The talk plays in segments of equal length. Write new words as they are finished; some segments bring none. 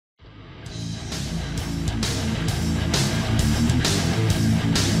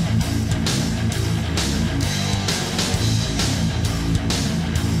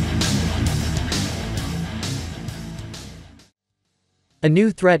A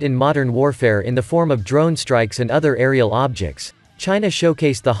new threat in modern warfare in the form of drone strikes and other aerial objects, China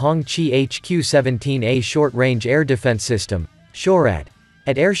showcased the Hong Qi HQ-17A Short-Range Air Defense System, SHORAD,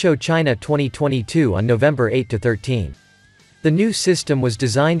 at Airshow China 2022 on November 8–13. The new system was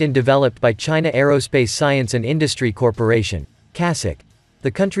designed and developed by China Aerospace Science and Industry Corporation, CASIC,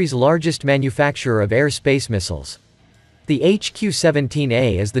 the country's largest manufacturer of air-space missiles. The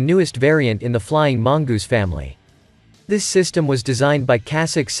HQ-17A is the newest variant in the Flying Mongoose family. This system was designed by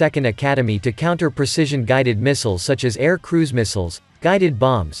CASIC Second Academy to counter precision-guided missiles such as air cruise missiles, guided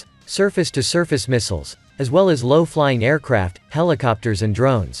bombs, surface-to-surface missiles, as well as low-flying aircraft, helicopters and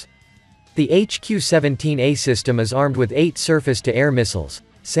drones. The HQ-17A system is armed with 8 surface-to-air missiles,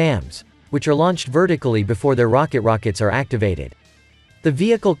 SAMs, which are launched vertically before their rockets are activated. The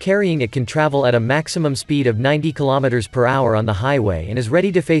vehicle carrying it can travel at a maximum speed of 90 km per hour on the highway and is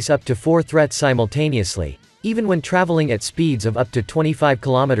ready to face up to 4 threats simultaneously, even when traveling at speeds of up to 25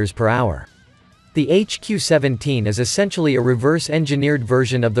 km per hour. The HQ-17 is essentially a reverse-engineered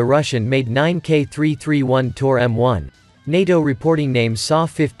version of the Russian-made 9K331 Tor M1, NATO reporting name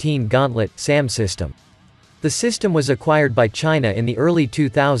SA-15 Gauntlet, SAM system. The system was acquired by China in the early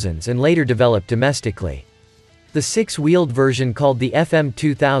 2000s and later developed domestically. The 6-wheeled version called the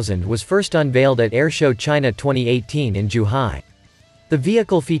FM2000 was first unveiled at Airshow China 2018 in Zhuhai. The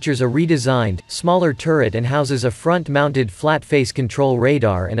vehicle features a redesigned, smaller turret and houses a front-mounted flat-face control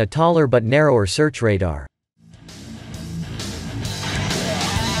radar and a taller but narrower search radar.